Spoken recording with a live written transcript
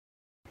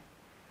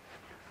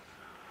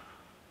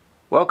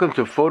Welcome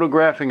to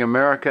Photographing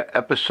America,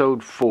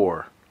 Episode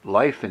 4,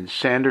 Life in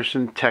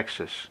Sanderson,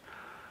 Texas.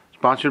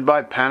 Sponsored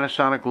by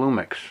Panasonic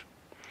Lumix.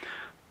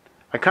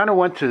 I kind of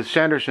went to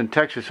Sanderson,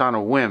 Texas on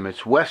a whim.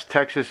 It's West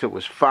Texas. It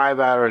was 5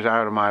 hours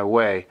out of my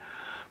way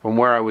from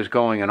where I was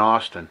going in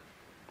Austin.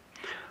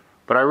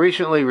 But I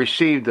recently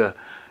received an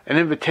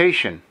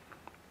invitation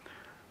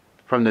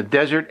from the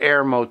Desert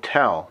Air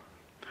Motel,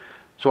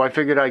 so I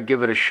figured I'd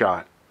give it a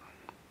shot.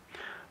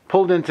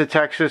 Pulled into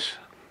Texas,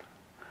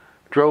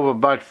 drove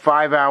about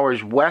 5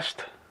 hours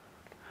west,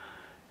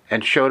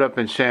 and showed up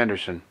in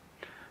Sanderson,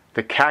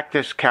 the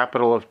cactus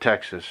capital of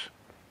Texas.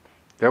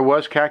 There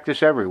was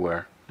cactus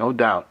everywhere, no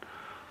doubt.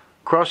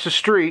 Across the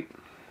street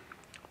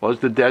was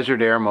the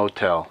Desert Air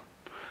Motel.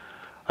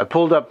 I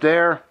pulled up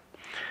there.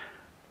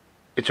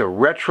 It's a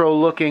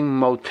retro-looking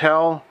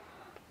motel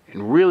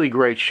in really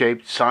great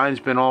shape.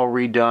 Sign's been all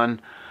redone.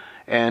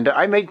 And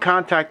I made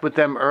contact with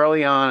them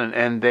early on,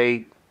 and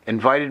they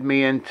invited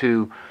me in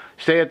to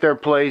stay at their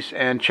place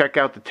and check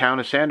out the town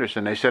of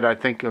Sanderson. They said, I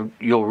think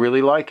you'll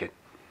really like it.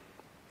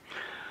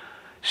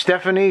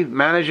 Stephanie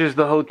manages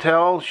the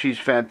hotel. She's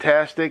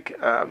fantastic.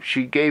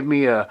 She gave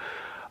me a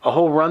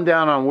whole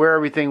rundown on where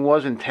everything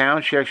was in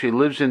town. She actually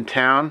lives in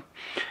town.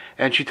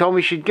 And she told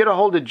me she'd get a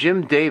hold of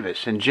Jim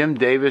Davis, and Jim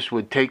Davis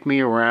would take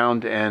me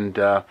around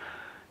and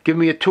give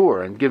me a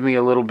tour and give me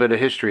a little bit of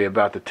history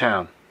about the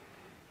town.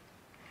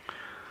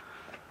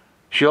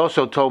 She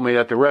also told me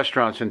that the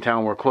restaurants in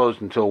town were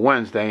closed until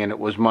Wednesday, and it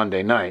was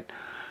Monday night.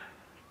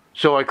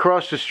 So I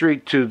crossed the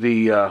street to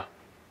the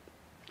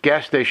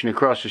gas station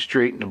across the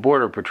street, and the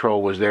Border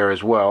Patrol was there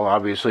as well,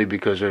 obviously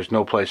because there's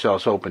no place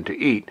else open to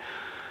eat.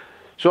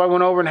 So I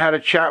went over and had a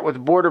chat with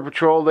the Border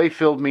Patrol. They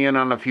filled me in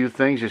on a few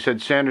things. They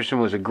said Sanderson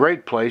was a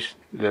great place.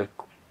 The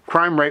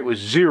crime rate was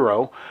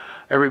 0.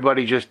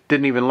 Everybody just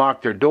didn't even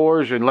lock their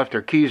doors and left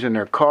their keys in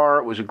their car.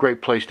 It was a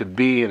great place to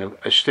be and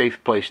a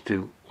safe place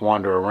to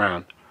wander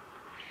around.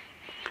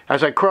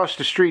 As I crossed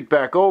the street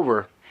back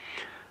over,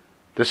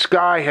 the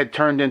sky had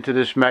turned into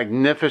this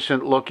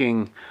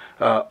magnificent-looking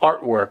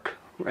artwork,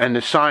 and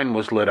the sign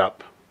was lit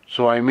up.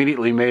 So I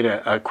immediately made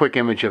a quick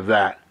image of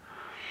that.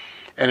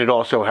 And it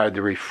also had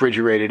the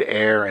refrigerated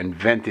air and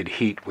vented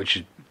heat,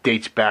 which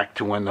dates back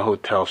to when the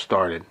hotel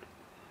started.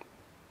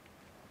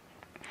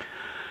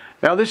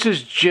 Now this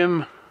is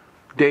Jim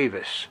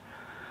Davis.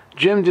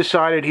 Jim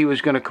decided he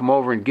was going to come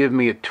over and give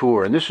me a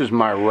tour, and this was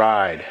my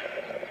ride.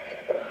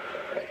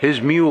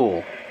 His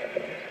mule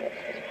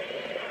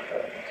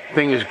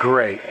thing is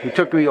great. He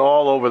took me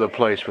all over the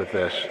place with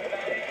this.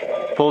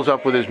 Pulls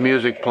up with his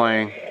music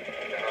playing.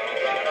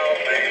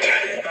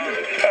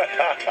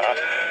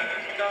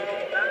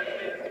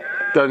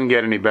 Doesn't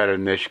get any better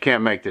than this. You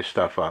can't make this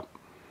stuff up.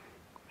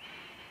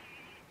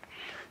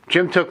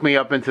 Jim took me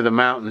up into the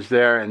mountains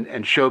there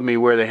and showed me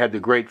where they had the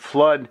Great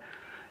Flood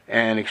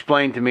and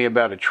explained to me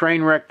about a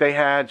train wreck they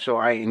had. So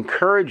I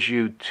encourage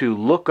you to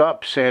look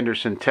up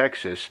Sanderson,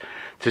 Texas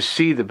to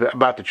see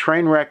about the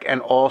train wreck and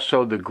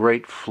also the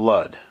Great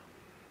Flood.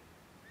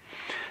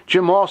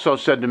 Jim also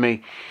said to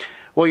me,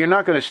 well, you're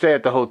not going to stay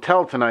at the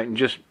hotel tonight and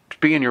just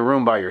be in your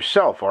room by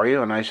yourself, are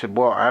you? And I said,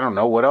 well, I don't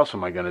know. What else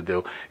am I going to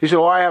do? He said,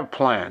 well, I have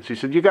plans. He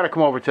said, you got to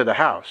come over to the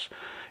house.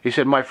 He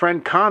said, my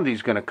friend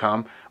Condi's going to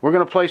come. We're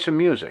going to play some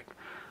music.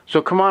 So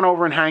come on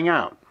over and hang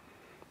out.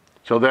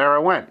 So there I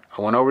went.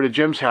 I went over to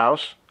Jim's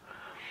house.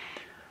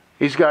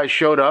 These guys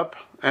showed up,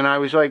 and I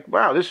was like,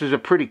 wow, this is a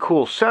pretty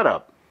cool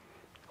setup.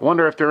 I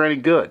wonder if they're any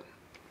good.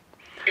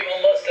 Give them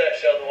a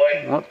mustache out of the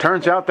way. Well, it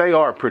turns out they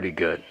are pretty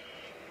good.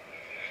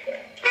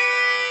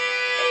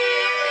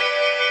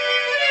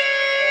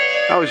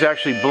 I was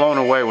actually blown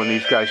away when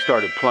these guys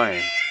started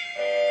playing.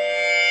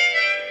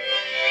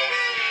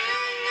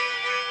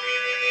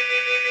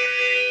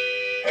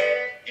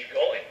 Keep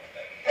going.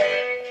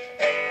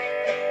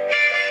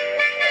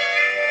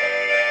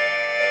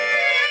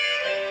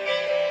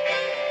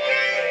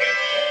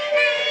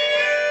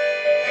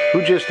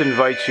 Who just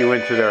invites you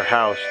into their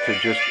house to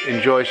just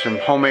enjoy some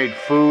homemade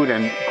food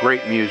and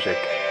great music?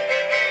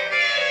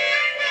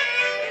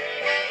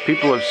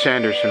 People of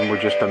Sanderson were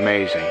just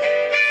amazing.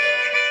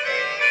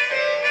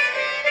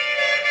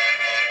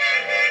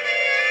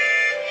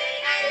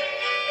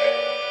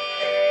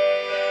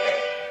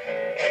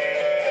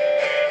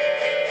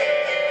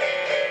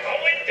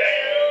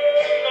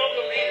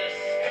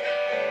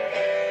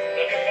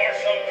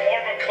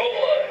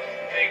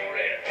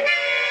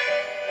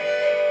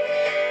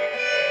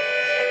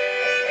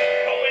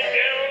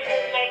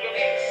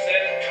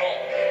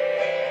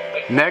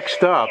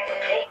 Next up,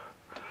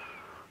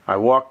 I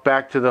walked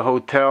back to the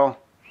hotel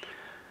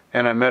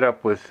and I met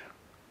up with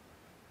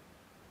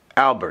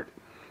Albert.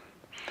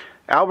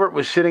 Albert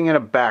was sitting in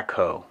a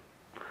backhoe.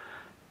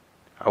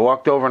 I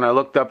walked over and I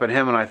looked up at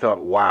him and I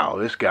thought, wow,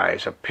 this guy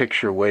is a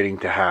picture waiting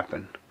to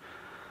happen.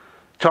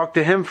 Talked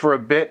to him for a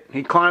bit.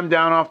 He climbed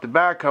down off the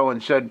backhoe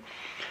and said,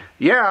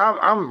 yeah,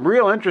 I'm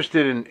real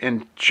interested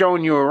in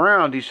showing you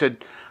around. He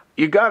said,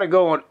 you got to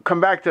go and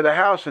come back to the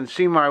house and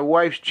see my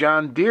wife's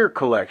John Deere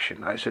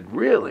collection. I said,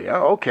 really?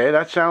 Oh, okay,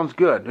 that sounds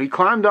good. He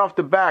climbed off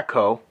the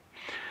backhoe.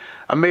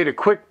 I made a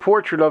quick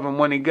portrait of him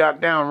when he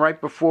got down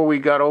right before we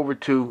got over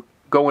to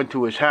go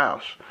into his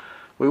house.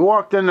 We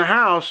walked in the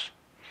house,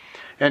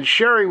 and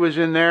Sherry was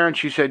in there, and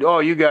she said, "Oh,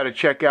 you got to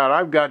check out.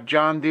 I've got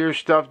John Deere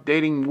stuff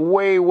dating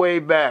way, way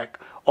back,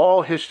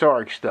 all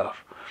historic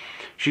stuff."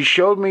 She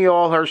showed me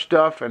all her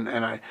stuff, and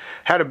I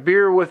had a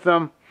beer with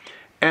them.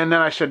 And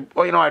then I said,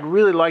 "Well, I'd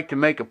really like to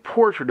make a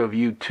portrait of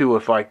you two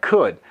if I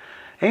could."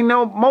 And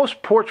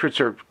most portraits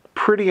are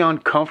pretty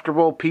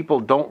uncomfortable. People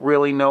don't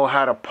really know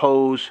how to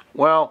pose.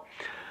 Well,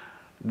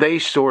 they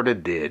sort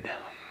of did.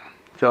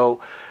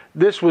 So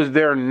this was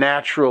their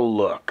natural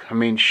look. I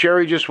mean,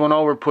 Sherry just went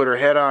over, put her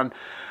head on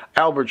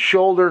Albert's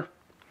shoulder,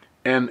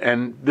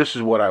 and this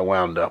is what I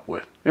wound up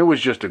with. It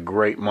was just a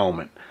great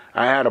moment.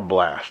 I had a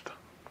blast.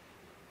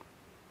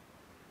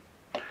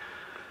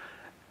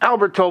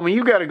 Albert told me,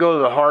 "You got to go to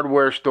the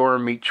hardware store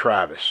and meet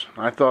Travis."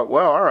 I thought,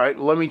 well, all right,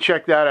 let me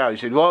check that out. He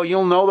said, "Well,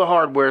 you'll know the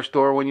hardware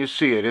store when you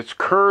see it. It's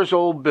Kerr's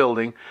old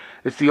building.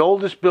 It's the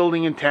oldest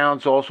building in town.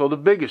 It's also the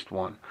biggest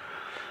one."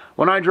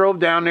 When I drove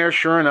down there,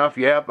 sure enough,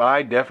 yep,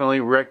 I definitely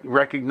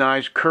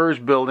recognized Kerr's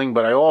building,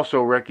 but I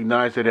also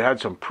recognized that it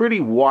had some pretty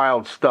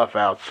wild stuff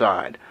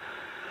outside.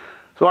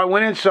 So I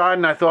went inside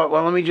and I thought,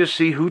 well, let me just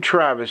see who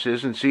Travis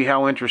is and see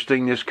how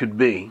interesting this could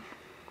be.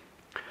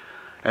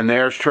 And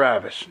there's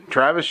Travis.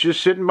 Travis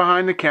just sitting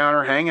behind the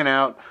counter, hanging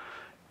out,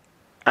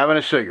 having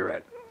a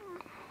cigarette.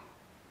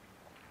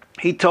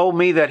 He told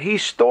me that he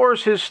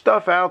stores his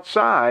stuff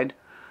outside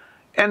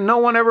and no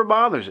one ever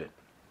bothers it.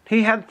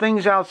 He had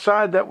things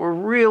outside that were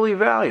really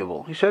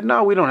valuable. He said,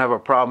 "No, we don't have a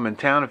problem in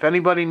town. If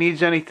anybody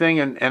needs anything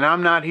and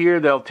I'm not here,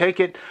 they'll take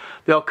it.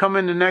 They'll come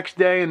in the next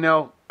day and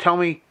they'll tell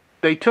me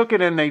they took it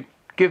and they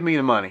give me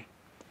the money."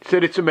 He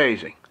said, "It's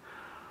amazing."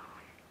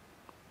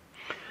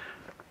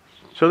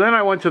 So then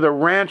I went to the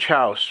Ranch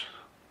House,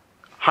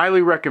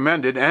 highly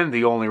recommended and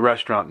the only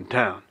restaurant in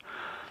town.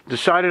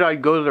 Decided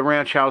I'd go to the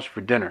Ranch House for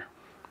dinner.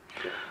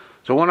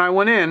 So when I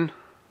went in,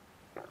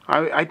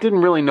 I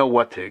didn't really know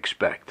what to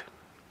expect.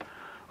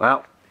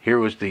 Well, here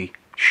was the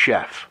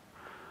chef,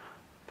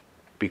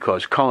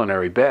 because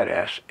culinary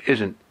badass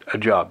isn't a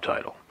job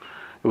title.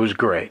 It was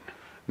great.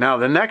 Now,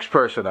 the next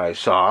person I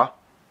saw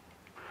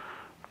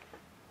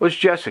was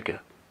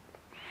Jessica.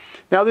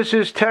 Now, this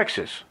is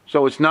Texas,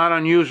 so it's not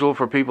unusual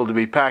for people to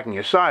be packing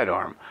a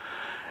sidearm.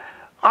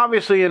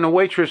 Obviously, when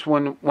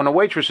a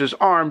waitress is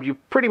armed, you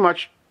pretty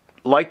much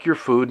like your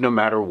food no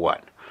matter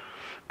what.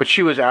 But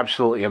she was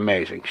absolutely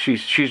amazing.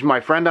 She's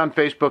my friend on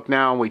Facebook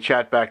now, and we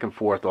chat back and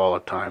forth all the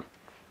time.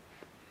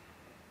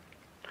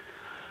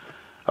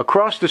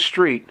 Across the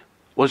street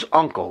was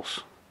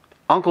Uncle's.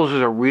 Uncle's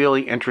is a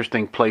really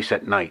interesting place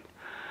at night.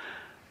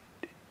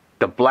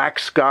 The black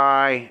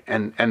sky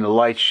and the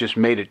lights just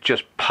made it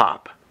just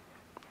pop.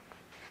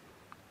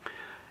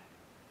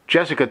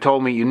 Jessica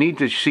told me, "You need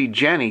to see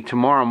Jenny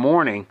tomorrow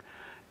morning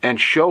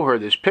and show her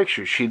this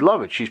picture. She'd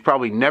love it. She's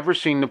probably never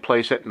seen the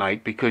place at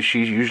night because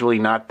she's usually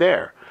not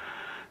there.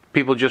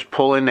 People just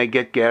pull in, they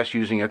get gas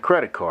using a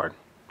credit card."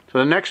 So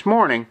the next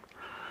morning,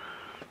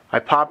 I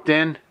popped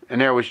in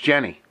and there was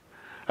Jenny.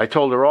 I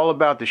told her all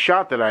about the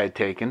shot that I had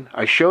taken.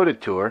 I showed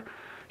it to her.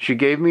 She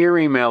gave me her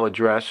email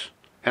address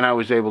and I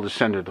was able to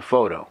send her the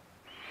photo.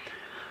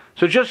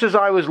 So just as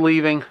I was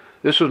leaving,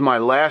 this was my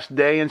last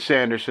day in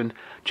Sanderson.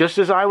 Just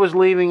as I was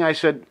leaving, I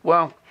said,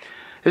 "Well,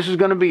 this is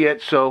going to be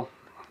it, so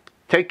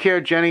take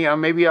care, Jenny.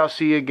 Maybe I'll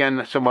see you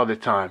again some other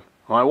time."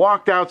 Well, I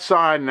walked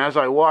outside, and as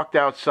I walked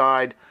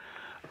outside,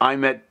 I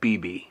met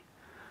BB.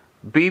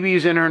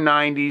 BB's in her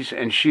 90s,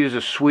 and she is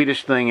the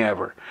sweetest thing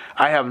ever.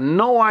 I have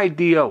no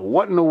idea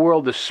what in the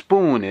world the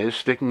spoon is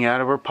sticking out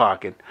of her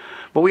pocket,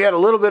 but we had a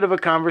little bit of a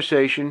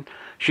conversation.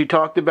 She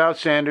talked about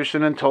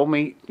Sanderson and told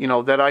me,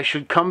 that I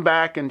should come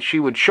back and she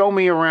would show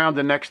me around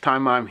the next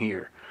time I'm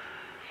here.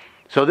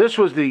 So this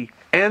was the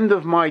end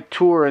of my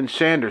tour in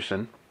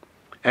Sanderson,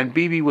 and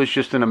BB was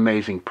just an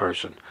amazing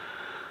person.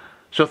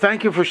 So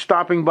thank you for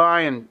stopping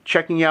by and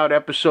checking out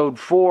episode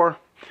 4,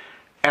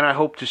 and I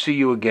hope to see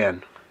you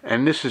again.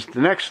 And the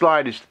next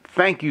slide is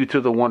thank you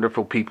to the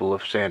wonderful people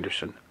of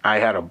Sanderson. I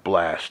had a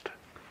blast.